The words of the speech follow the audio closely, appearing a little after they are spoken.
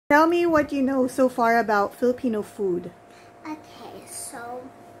Tell me what you know so far about Filipino food. Okay, so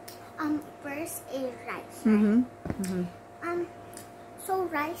first is rice. Mm-hmm. Right? Mm-hmm. So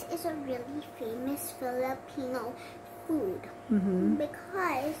rice is a really famous Filipino food Mm-hmm.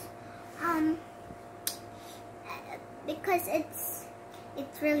 because it's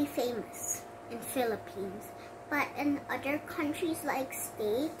really famous in Philippines, but in other countries like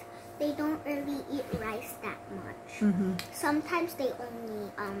States, they don't really eat rice that much. Mm-hmm. Sometimes they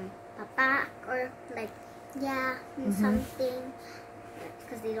only papak or like something,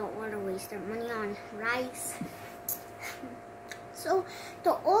 because they don't want to waste their money on rice. So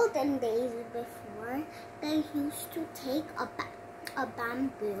the olden days before, they used to take a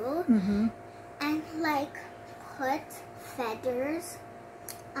bamboo Mm-hmm. and like put feathers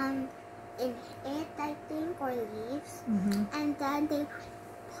in it, I think, or leaves, Mm-hmm. and then they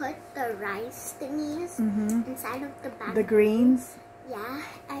put the rice thingies Mm-hmm. inside of the bamboo. The greens. Yeah,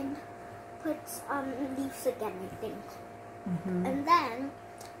 and put leaves again, I think. Mm-hmm. And then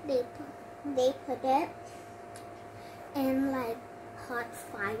they put it in like hot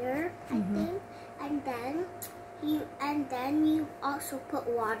fire, I think, and then you also put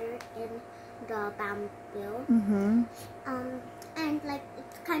water in the bamboo. Mm-hmm. And like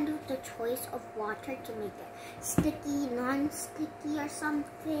it's kind of the choice of water to make it sticky, non-sticky, or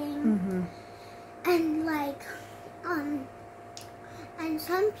something. Mm-hmm. And like and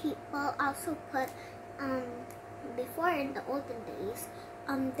some people also put before, in the olden days,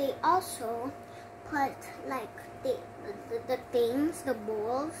 they also put like the things, the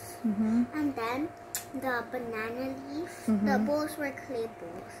bowls, Mm-hmm. and then the banana leaf. Mm-hmm. The bowls were clay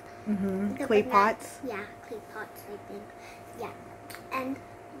bowls. Mm-hmm. The Clay pots. Yeah, clay pots, I think. Yeah, and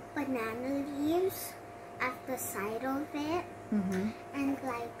banana leaves at the side of it, Mm-hmm. and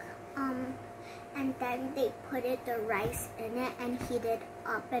like and then they put the rice in it and heat it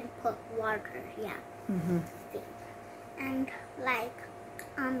up and put water. Yeah. Mm-hmm. And like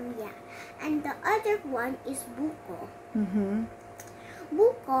yeah, and the other one is buko. Mm-hmm.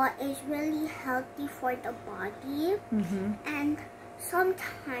 Buko is really healthy for the body, Mm-hmm. and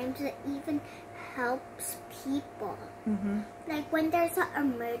sometimes it even helps people. Mm-hmm. Like when there's an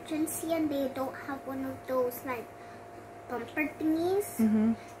emergency and they don't have one of those like bumper thingies,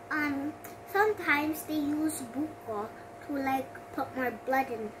 Mm-hmm. sometimes they use buko to like put more blood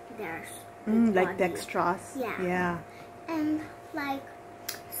in their Like body. dextrose. Yeah. Yeah. And like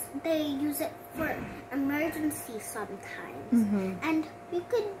they use it for emergency sometimes. Mm-hmm. And you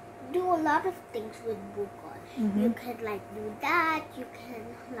could do a lot of things with buko. Mm-hmm. You could like do that. You can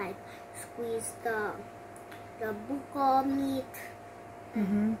like squeeze the buko meat.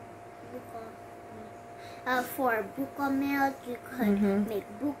 Mm-hmm. For buko milk, you could Mm-hmm. make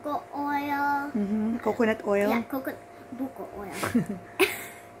buko oil. Mm-hmm. Coconut oil. Yeah, buko oil.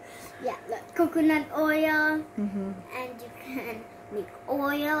 Yeah, like coconut oil, Mm-hmm. and you can make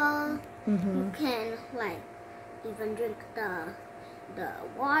oil. Mm-hmm. You can like even drink the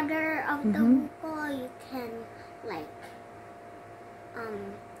water of the Mm-hmm. buko. You can like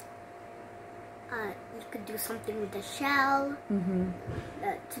you could do something with the shell Mm-hmm.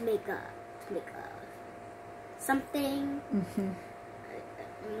 to make a something Mm-hmm.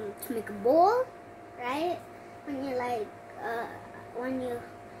 to make a bowl, right? When you like when you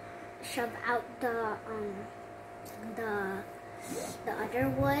shove out the other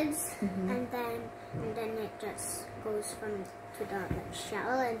woods, Mm-hmm. and then it just goes to the like,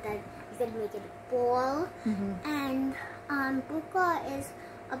 shell, and then you can make it a bowl. Mm-hmm. And buko is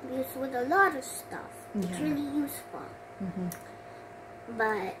used with a lot of stuff. It's Yeah. really useful. Mm-hmm.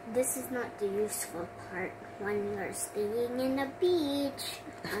 But this is not the useful part. When you're staying in the beach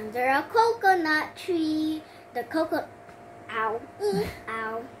under a coconut tree, the ow,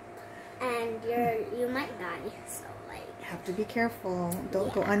 and you might die. So like, You have to be careful.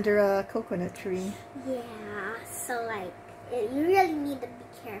 Don't go under a coconut tree. yeah. So like, you really need to be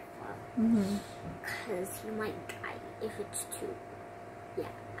careful, Mm-hmm. because you might die if it's too,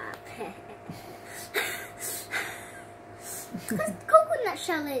 Because coconut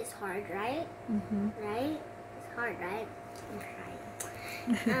shell is hard, right? Mm-hmm. Right? It's hard, right? I'm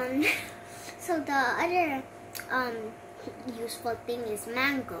trying. So the other useful thing is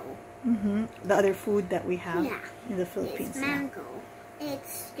mango. Mm-hmm. The other food that we have Yeah. in the Philippines. It's mango.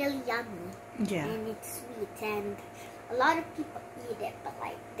 It's really yummy. Yeah. And it's sweet, and a lot of people eat it, but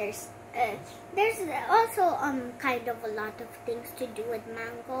like there's also kind of a lot of things to do with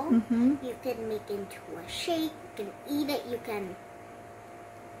mango. Mm-hmm. You can make into a shake, you can eat it, you can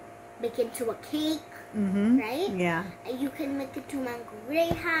make it into a cake, Mm-hmm. right? Yeah. And you can make it to mango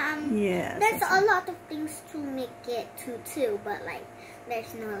graham. Yes. There's a lot of things to make it to too, but like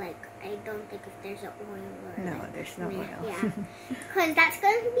there's no like, I don't think if there's an oil or No, like, there's no oil. Yeah, because that's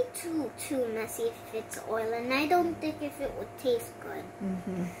going to be too messy if it's oil, and I don't think if it would taste good.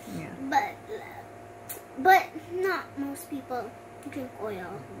 Yeah. But not most people drink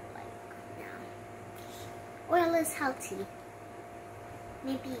oil. Like, yeah, oil is healthy.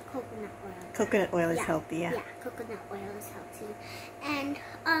 Maybe coconut oil. Coconut oil is healthy, yeah. Yeah, coconut oil is healthy. And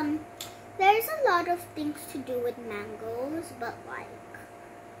there's a lot of things to do with mangoes, but like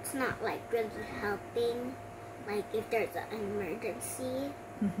it's not like really helping. Like if there's an emergency,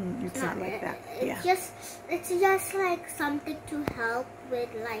 It's not like that. It's just like something to help with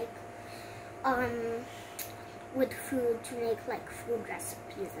like with food, to make like food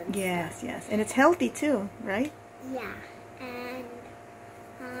recipes and stuff. Yes, and it's healthy too, right? Yeah, and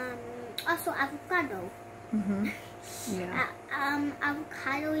also avocado. Yeah.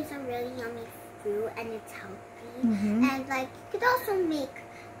 Avocado is a really yummy fruit, and it's healthy. And like you could also make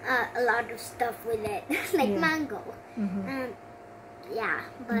a lot of stuff with it, like mango. Yeah,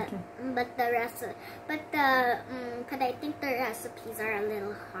 but the rest, but I think the recipes are a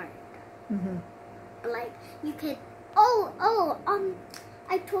little hard. Like you could.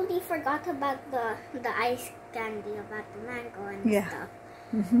 I totally forgot about the ice candy, about the mango and stuff.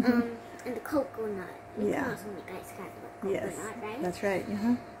 And the coconut. You can also make ice candy with coconut, right? That's right.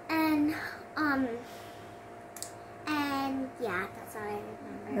 And yeah, that's all I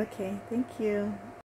remember. Okay, thank you.